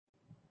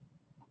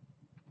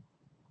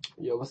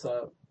Yo, what's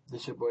up?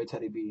 This your boy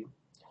Teddy B.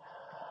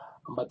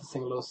 I'm about to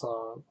sing a little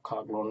song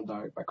called Glow in the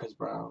Dark by Chris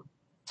Brown.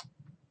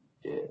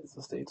 Yeah,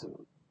 so stay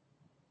tuned.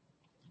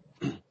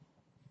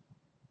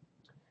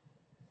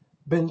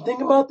 Been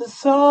thinking about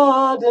this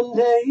all damn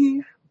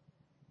day.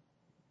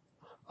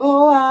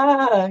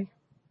 Oh,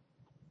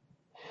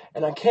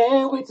 and I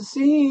can't wait to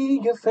see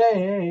your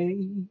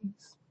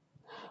face.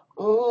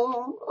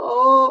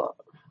 Oh,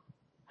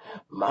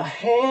 my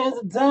hands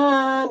are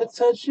dying to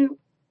touch you.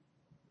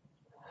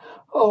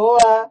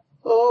 Oh,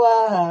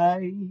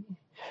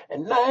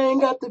 and I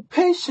ain't got the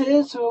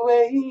patience to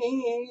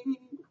wait.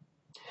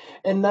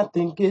 And I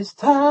think it's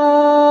time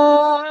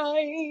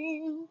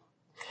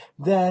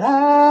that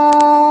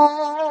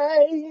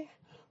I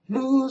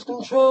lose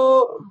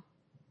control.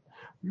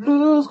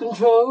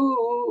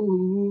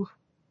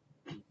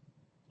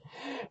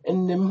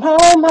 And in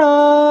my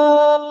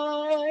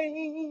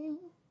mind,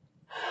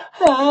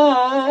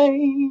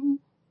 I'm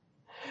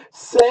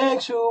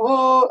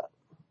sexual.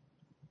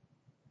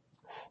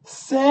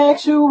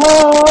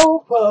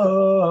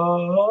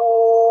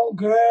 Whoa.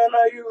 Girl,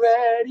 are you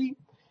ready?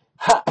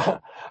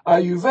 Are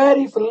you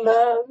ready for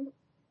love?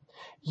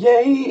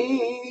 Yeah,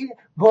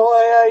 boy,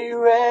 are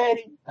you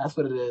ready? That's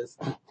what it is.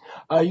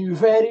 Are you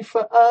ready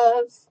for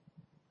us?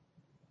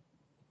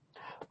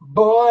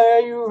 Boy,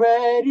 are you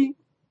ready?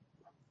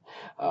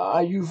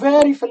 Are you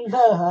ready for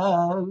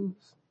love?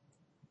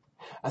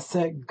 I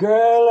said,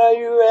 girl, are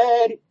you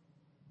ready?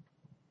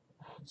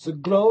 So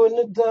glow in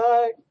the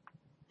dark.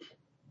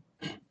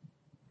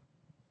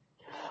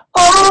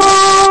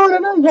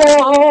 Oh,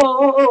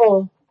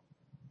 no.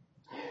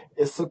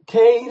 It's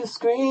okay to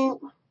scream,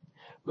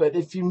 but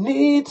if you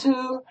need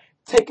to,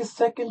 take a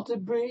second to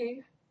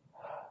breathe.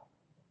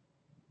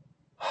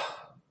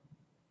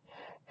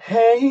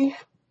 Hey,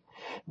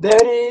 there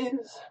it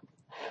is.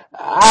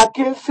 I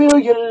can feel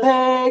your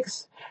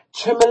legs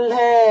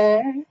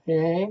trembling.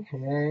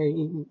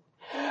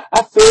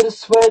 I feel the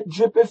sweat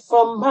dripping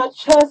from my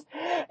chest,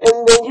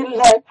 and then you're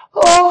like,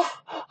 oh,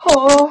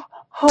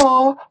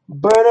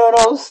 burner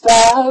don't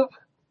stop.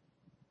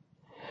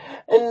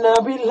 And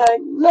I'll be like,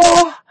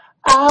 no,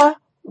 I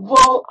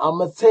won't.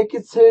 I'ma take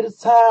it to the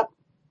top.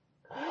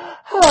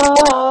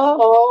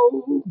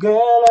 Oh,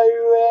 girl, are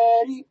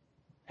you ready?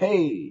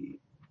 Hey.